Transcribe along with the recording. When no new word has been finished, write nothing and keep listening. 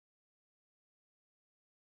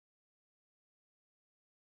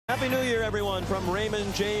Happy New Year, everyone, from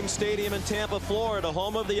Raymond James Stadium in Tampa, Florida,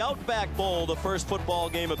 home of the Outback Bowl, the first football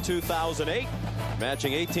game of 2008.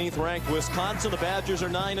 Matching 18th ranked Wisconsin, the Badgers are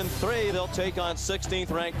 9-3. They'll take on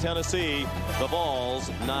 16th ranked Tennessee. The Vols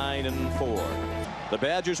 9-4. The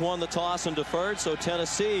Badgers won the toss and deferred, so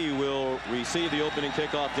Tennessee will receive the opening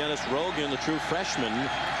kickoff. Dennis Rogan, the true freshman,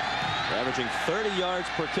 averaging 30 yards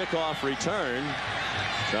per kickoff return,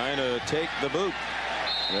 trying to take the boot.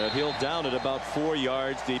 He'll down it about 4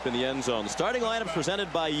 yards deep in the end zone. The starting lineup presented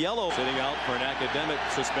by Yellow, sitting out for an academic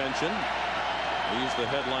suspension. He's the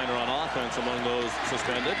headliner on offense among those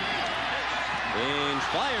suspended. Ainge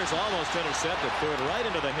fires, almost intercepted, threw it right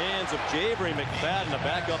into the hands of Javery McFadden, a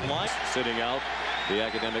backup line. Sitting out the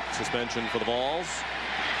academic suspension for the Vols.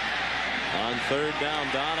 On third down,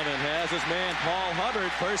 Donovan has his man Paul Hubbard.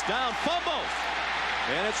 First down, fumbles,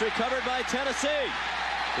 and it's recovered by Tennessee.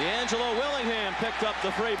 D'Angelo Willingham picked up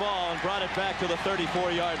the free ball and brought it back to the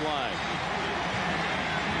 34-yard line.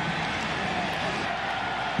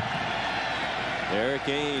 Eric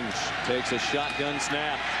Ainge takes a shotgun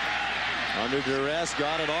snap. Under duress,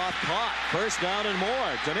 got it off, caught. First down and more.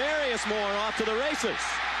 Denarius Moore off to the races.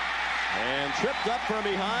 And tripped up from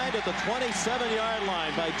behind at the 27-yard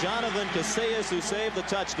line by Jonathan Casillas, who saved the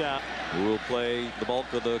touchdown. Who will play the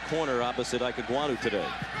bulk of the corner opposite Ike Ekwonu today.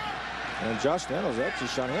 And Josh Daniels actually,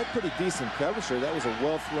 Sean, he had pretty decent coverage here. That was a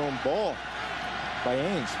well-thrown ball by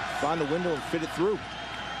Ainge. Found the window and fit it through.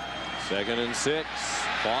 2nd and 6.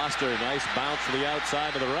 Foster, nice bounce to the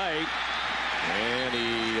outside to the right. And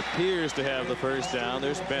he appears to have the first down.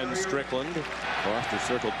 There's Ben Strickland. Foster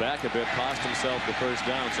circled back a bit, cost himself the first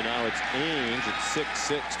down. So now it's Ainge at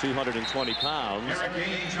 6'6", 220 pounds,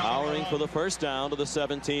 powering for the first down to the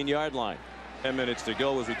 17-yard line. 10 minutes to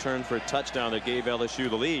go was returned for a touchdown that gave LSU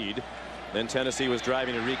the lead. Then Tennessee was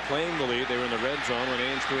driving to reclaim the lead. They were in the red zone when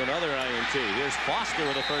Ainge threw another INT. Here's Foster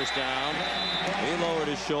with a first down. He lowered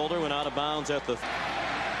his shoulder, went out of bounds at the...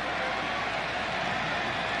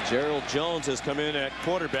 Gerald Jones has come in at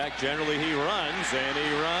quarterback. Generally he runs, and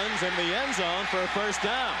he runs in the end zone for a first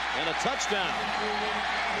down and a touchdown.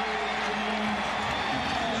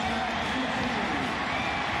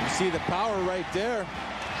 You see the power right there.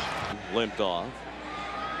 Limped off.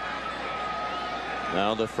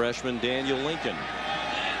 Now the freshman Daniel Lincoln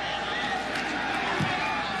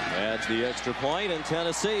adds the extra point, and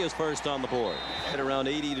Tennessee is first on the board. At around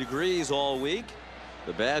 80 degrees all week.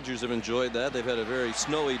 The Badgers have enjoyed that. They've had a very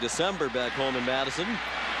snowy December back home in Madison.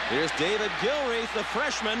 Here's David Gilreath, the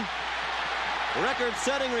freshman,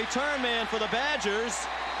 record-setting return man for the Badgers.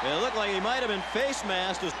 And it looked like he might have been face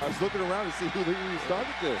masked. I was looking around to see who he was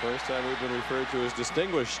talking to. First time we've been referred to as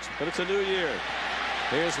distinguished, but it's a new year.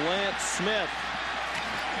 Here's Lance Smith.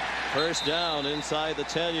 First down inside the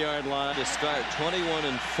 10-yard line to start.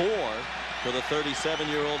 21-4 for the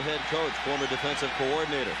 37-year-old head coach, former defensive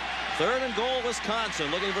coordinator. 3rd and goal, Wisconsin,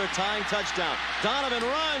 looking for a tying touchdown. Donovan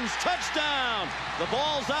runs, touchdown. The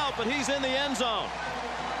ball's out, but he's in the end zone.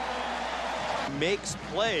 Makes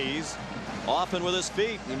plays, often with his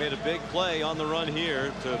feet. He made a big play on the run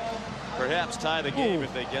here to perhaps tie the game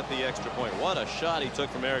if they get the extra point. What a shot he took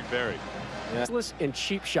from Eric Berry. And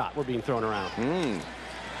cheap shot were being thrown around.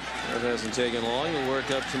 That hasn't taken long. We'll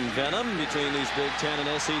work up some venom between these Big Ten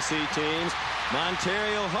and SEC teams.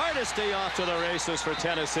 Montario Hardesty off to the races for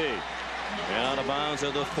Tennessee. And out of bounds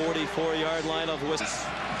at the 44-yard line of Wisconsin.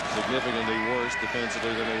 Significantly worse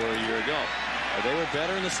defensively than they were a year ago. But they were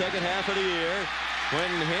better in the second half of the year.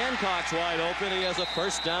 Quentin Hancock's wide open. He has a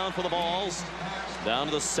first down for the Vols. Down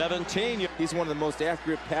to the 17. He's one of the most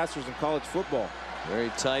accurate passers in college football.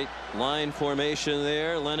 Very tight line formation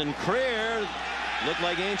there. Lennon Creer. Looked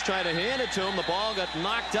like Ainge tried to hand it to him. The ball got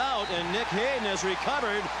knocked out, and Nick Hayden has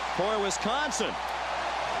recovered for Wisconsin.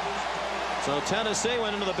 So Tennessee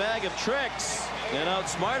went into the bag of tricks and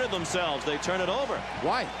outsmarted themselves. They turn it over.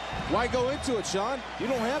 Why? Why go into it, Sean? You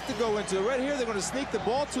don't have to go into it. Right here, they're going to sneak the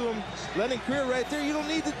ball to him. Lennon Creer right there. You don't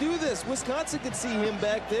need to do this. Wisconsin can see him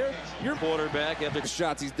back there. Your quarterback after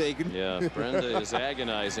shots he's taking. Yeah, Brenda is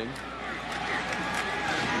agonizing.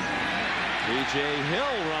 B.J.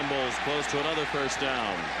 Hill rumbles close to another first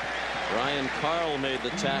down. Ryan Carl made the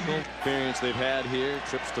tackle. Experience they've had here.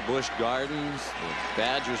 Trips to Busch Gardens. The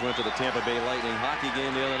Badgers went to the Tampa Bay Lightning hockey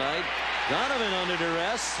game the other night. Donovan under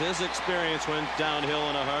duress. His experience went downhill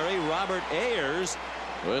in a hurry. Robert Ayers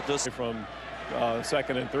with this from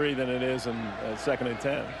 2nd and 3 than it is in 2nd and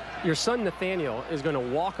 10. Your son Nathaniel is going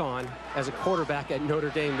to walk on as a quarterback at Notre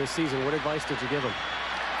Dame this season. What advice did you give him?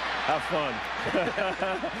 Have fun.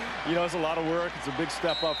 You know, it's a lot of work. It's a big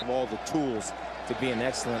step up. Of all the tools to be an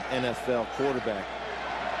excellent NFL quarterback.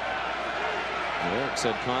 Eric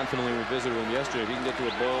said confidently, we visited him yesterday, if he can get to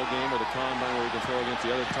a bowl game or the combine where he can throw against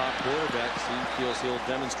the other top quarterbacks, he feels he'll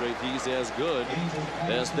demonstrate he's as good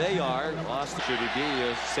as they are. Lost, should he be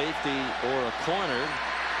a safety or a corner?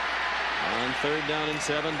 On 3rd down and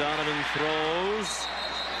 7, Donovan throws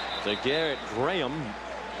to Garrett Graham.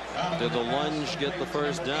 Did the lunge get the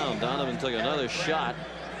first down? Donovan took another shot.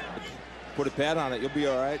 Put a pad on it. You'll be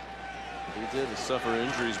all right. He did suffer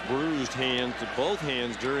injuries, bruised hands to both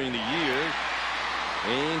hands during the year.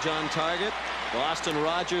 Ainge on target. Austin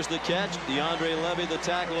Rogers the catch. DeAndre Levy the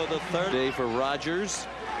tackle of the 3rd day for Rogers.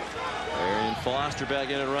 Arian Foster back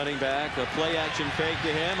in at running back. A play action fake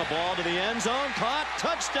to him. A ball to the end zone. Caught.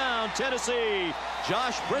 Touchdown Tennessee.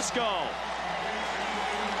 Josh Briscoe.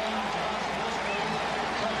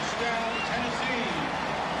 Touchdown Tennessee.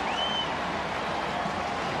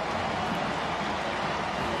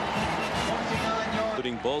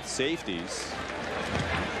 Including both safeties.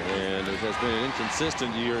 And it has been an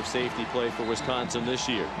inconsistent year of safety play for Wisconsin this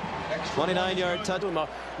year. 29-yard touchdown.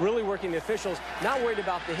 Really working the officials. Not worried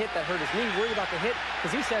about the hit that hurt his knee. Worried about the hit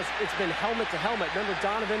because he says it's been helmet to helmet. Remember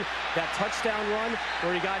Donovan, that touchdown run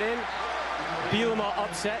where he got in? Bielema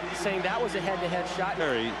upset, saying that was a head-to-head shot.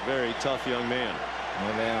 Very, very tough young man.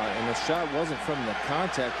 And the shot wasn't from the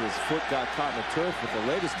contact. His foot got caught in the turf with the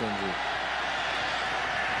latest injury.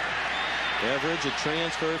 Everidge, a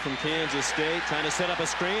transfer from Kansas State, trying to set up a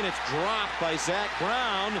screen. It's dropped by Zach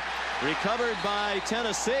Brown, recovered by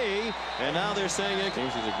Tennessee, and now they're saying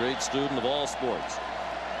James is a great student of all sports.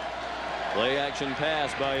 Play action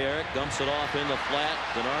pass by Eric, dumps it off in the flat.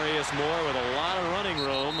 Denarius Moore with a lot of running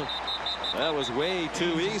room. That was way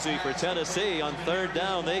too easy for Tennessee. On 3rd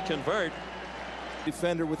down, they convert.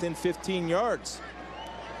 Defender within 15 yards.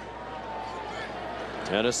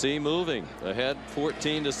 Tennessee moving ahead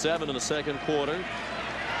 14-7 in the 2nd quarter.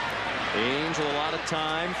 Ainge with a lot of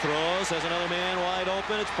time, throws, has another man wide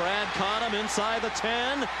open. It's Brad Cottam inside the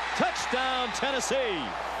 10. Touchdown Tennessee.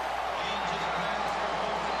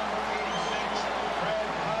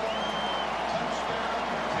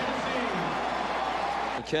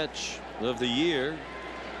 The catch of the year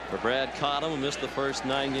for Brad Cottam, who missed the first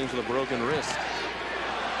 9 games with a broken wrist.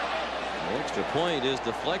 The extra point is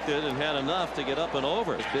deflected and had enough to get up and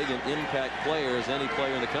over. As big an impact player as any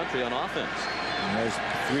player in the country on offense. And there's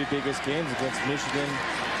 3 biggest games against Michigan,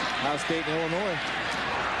 Ohio State, and Illinois.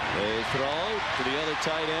 They throw to the other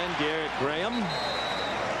tight end, Garrett Graham.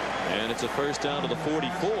 And it's a first down to the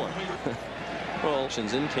 44. Well,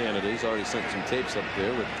 in Canada, he's already sent some tapes up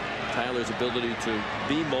there with Tyler's ability to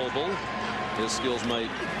be mobile. His skills might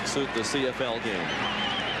suit the CFL game.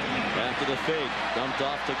 After the fake, dumped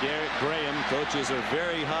off to Garrett Graham. Coaches are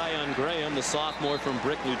very high on Graham, the sophomore from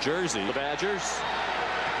Brick, New Jersey. The Badgers.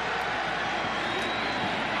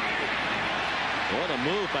 What a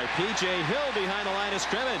move by P.J. Hill behind the line of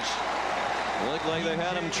scrimmage. Looked like they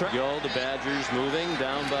had him go. The Badgers moving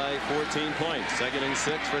down by 14 points. 2nd and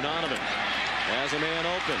 6 for Donovan. As a man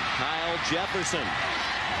open, Kyle Jefferson.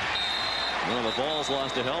 One of the balls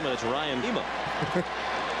lost a helmet. It's Ryan Emo.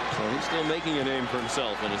 So he's still making a name for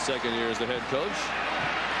himself in his 2nd year as the head coach.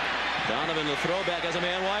 Donovan the throwback as a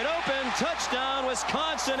man wide open. Touchdown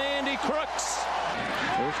Wisconsin, Andy Crooks.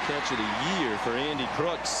 First catch of the year for Andy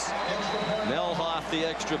Crooks. Melhoff the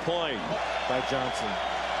extra point By Johnson.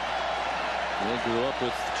 He grew up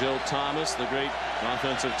with Joe Thomas, the great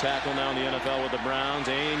offensive tackle now in the NFL with the Browns.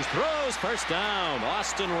 Ainge throws, first down.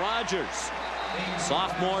 Austin Rogers,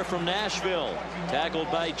 sophomore from Nashville,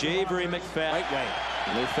 tackled by Javery McFadden.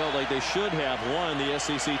 And they felt like they should have won the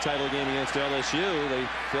SEC title game against LSU. They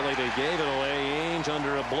feel like they gave it away. Ainge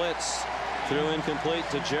under a blitz, threw incomplete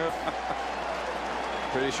to Jared.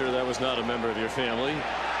 Pretty sure that was not a member of your family.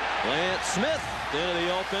 Lance Smith into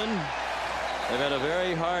the open. They've had a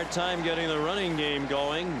very hard time getting the running game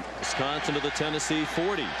going. Wisconsin to the Tennessee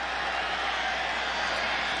 40.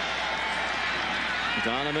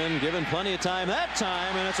 Donovan given plenty of time that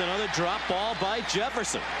time, and it's another drop ball by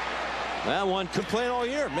Jefferson. That one could play all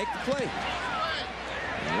year. Make the play.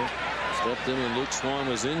 Stepped in when Luke Swan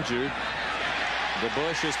was injured. The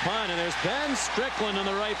Bush is punt, and there's Ben Strickland in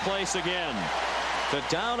the right place again to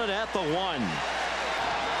down it at the 1.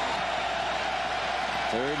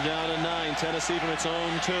 3rd down and 9. Tennessee from its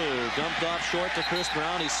own 2. Dumped off short to Chris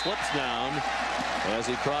Brown. He slips down as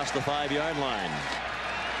he crossed the 5-yard line.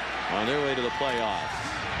 On their way to the playoff.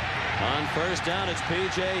 On 1st down, it's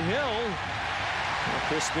P.J. Hill. Well,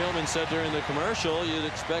 Chris Spielman said during the commercial you'd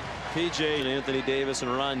expect P.J. and Anthony Davis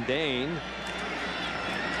and Ron Dane.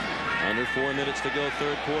 Under 4 minutes to go,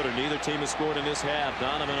 3rd quarter. Neither team has scored in this half.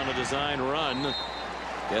 Donovan on a design run.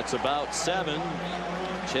 Gets about 7.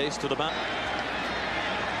 Chase to the bound.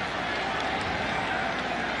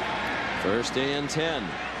 First and 10.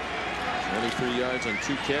 23 yards on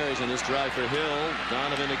 2 carries on this drive for Hill.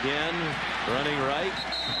 Donovan again, running right.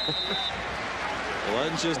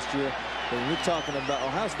 Wasn't just when we're talking about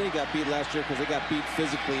Ohio State got beat last year because they got beat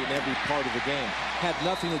physically in every part of the game. Had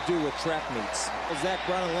nothing to do with track meets. Zach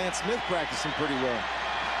Brown and Lance Smith practicing pretty well.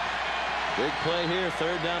 Big play here,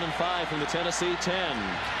 3rd down and 5 from the Tennessee 10.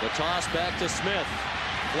 The toss back to Smith.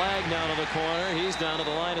 Flag down to the corner. He's down to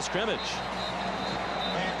the line of scrimmage.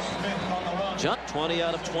 Jump 20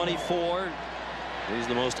 out of 24. He's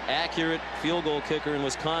the most accurate field goal kicker in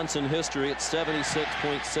Wisconsin history at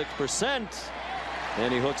 76.6%.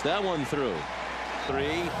 And he hooks that one through.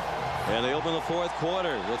 3. And they open the 4th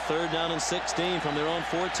quarter with 3rd down and 16 from their own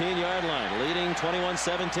 14-yard line, leading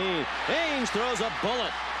 21-17. Ames throws a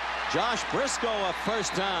bullet. Josh Briscoe a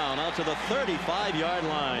first down out to the 35-yard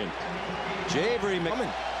line. Jabry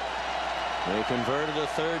McMillan. They converted a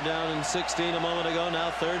 3rd down and 16 a moment ago. Now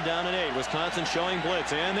 3rd down and 8. Wisconsin showing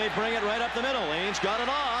blitz, and they bring it right up the middle. Ainge got it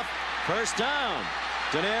off. First down.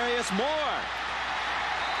 Denarius Moore.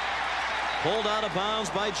 Pulled out of bounds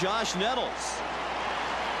by Josh Nettles.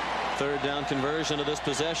 3rd down conversion of this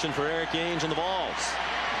possession for Eric Ainge and the Vols.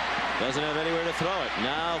 Doesn't have anywhere to throw it.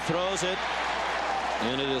 Now throws it.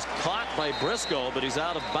 And it is caught by Briscoe, but he's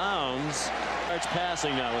out of bounds. Starts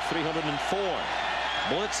passing now with 304.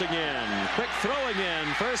 Blitz again. Quick throw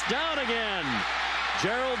again. First down again.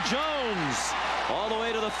 Gerald Jones all the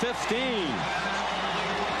way to the 15.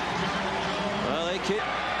 Well, they kick.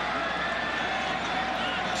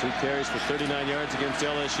 2 carries for 39 yards against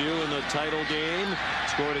LSU in the title game.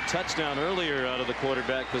 Scored a touchdown earlier out of the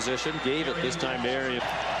quarterback position. Gave it this time to Arian.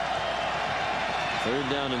 3rd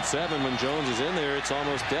down and 7 when Jones is in there. It's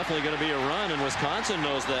almost definitely going to be a run, and Wisconsin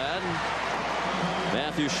knows that.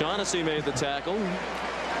 Matthew Shaughnessy made the tackle.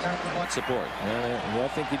 Support. I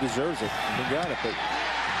think he deserves it. He got it. But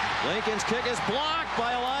Lincoln's kick is blocked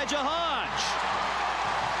by Elijah Hodge.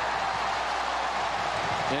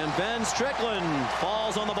 And Ben Strickland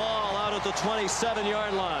falls on the ball out at the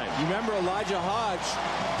 27-yard line. you remember Elijah Hodge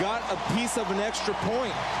got a piece of an extra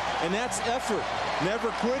point, and that's effort,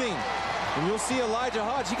 never quitting. And you'll see Elijah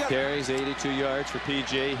Hodge. He got carries 82 yards for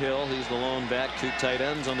P.J. Hill. He's the lone back. 2 tight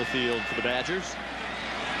ends on the field for the Badgers.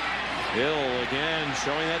 Hill again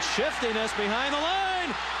showing that shiftiness behind the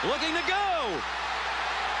line. Looking to go.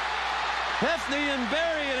 Hefney and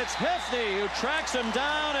Berry, and it's Hefney who tracks him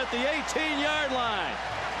down at the 18-yard line.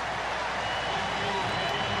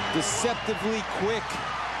 deceptively quick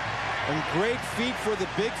and great feet for the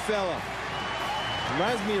big fella.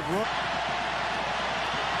 Reminds me of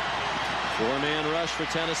 4-man rush for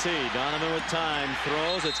Tennessee. Donovan with time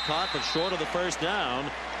throws. It's caught but short of the first down.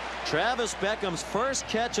 Travis Beckham's first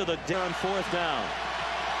catch of the day on 4th down.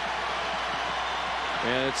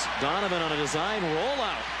 And it's Donovan on a design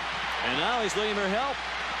rollout. And now he's looking for help.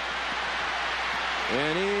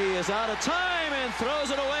 And he is out of time and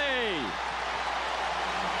throws it away.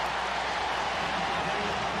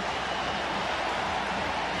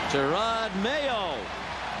 Gerard Mayo.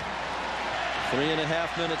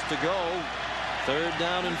 3.5 minutes to go. 3rd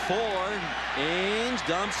down and 4. Ainge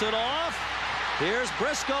dumps it off. Here's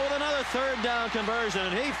Briscoe with another 3rd down conversion,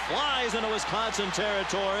 and he flies into Wisconsin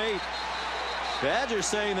territory. Badgers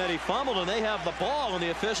saying that he fumbled, and they have the ball, and the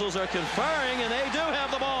officials are conferring, and they do have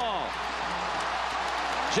the ball.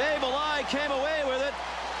 Jay Belay came away with it.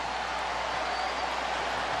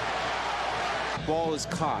 ball is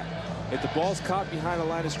caught. If the ball's caught behind the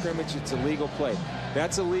line of scrimmage, it's a legal play.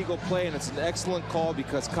 That's a legal play, and it's an excellent call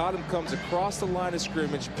because Cottom comes across the line of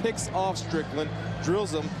scrimmage, picks off Strickland,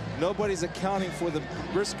 drills him. Nobody's accounting for the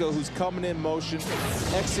Briscoe who's coming in motion.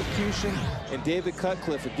 Execution, and David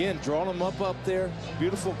Cutcliffe again drawing him up there.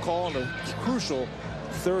 Beautiful call and a crucial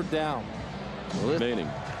 3rd down. Remaining.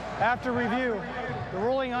 After review, the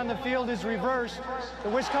ruling on the field is reversed. The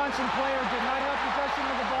Wisconsin player did not have possession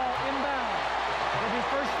of the ball inbound. It'll be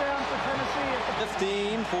first down for Tennessee at the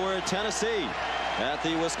 15 for Tennessee. At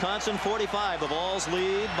the Wisconsin 45, the Vols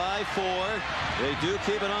lead by 4. They do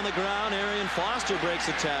keep it on the ground. Arian Foster breaks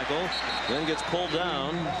a tackle, then gets pulled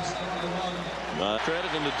down.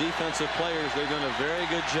 Credit in the defensive players. They've done a very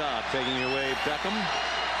good job taking away Beckham.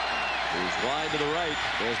 He's wide to the right.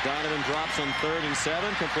 There's Donovan, drops on 3rd and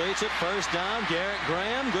 7, completes it. First down, Garrett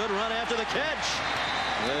Graham. Good run after the catch.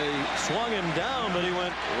 They swung him down, but he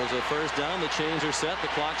went. It was a first down. The chains are set. The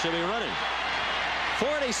clock should be running.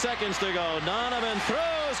 40 seconds to go. Donovan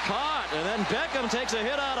throws, caught, and then Beckham takes a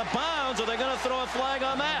hit out of bounds. Are they going to throw a flag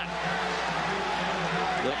on that?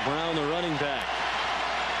 Brown, the running back.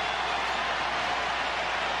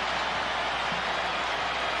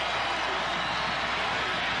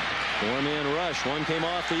 Four-man rush. One came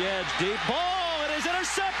off the edge. Deep ball. It is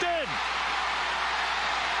intercepted.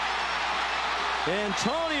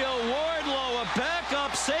 Antonio Wardlow, a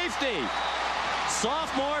backup safety.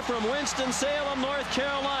 Sophomore from Winston-Salem, North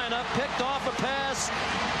Carolina, picked off a pass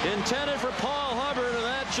intended for Paul Hubbard, and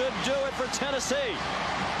that should do it for Tennessee.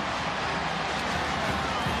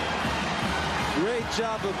 Great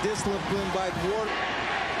job of discipline by Ward.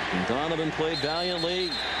 Donovan played valiantly.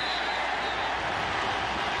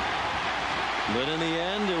 But in the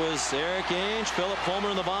end, it was Eric Ainge, Philip Fulmer,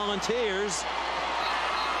 and the Volunteers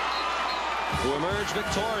who emerged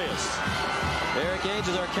victorious. Eric Ainge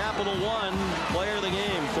is our Capital One player of the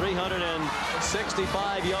game.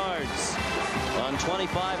 365 yards on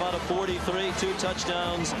 25 out of 43, 2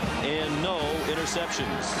 touchdowns, and no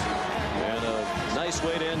interceptions. And a nice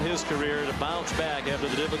way to end his career, to bounce back after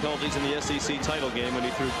the difficulties in the SEC title game when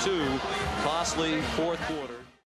he threw 2 costly fourth quarters.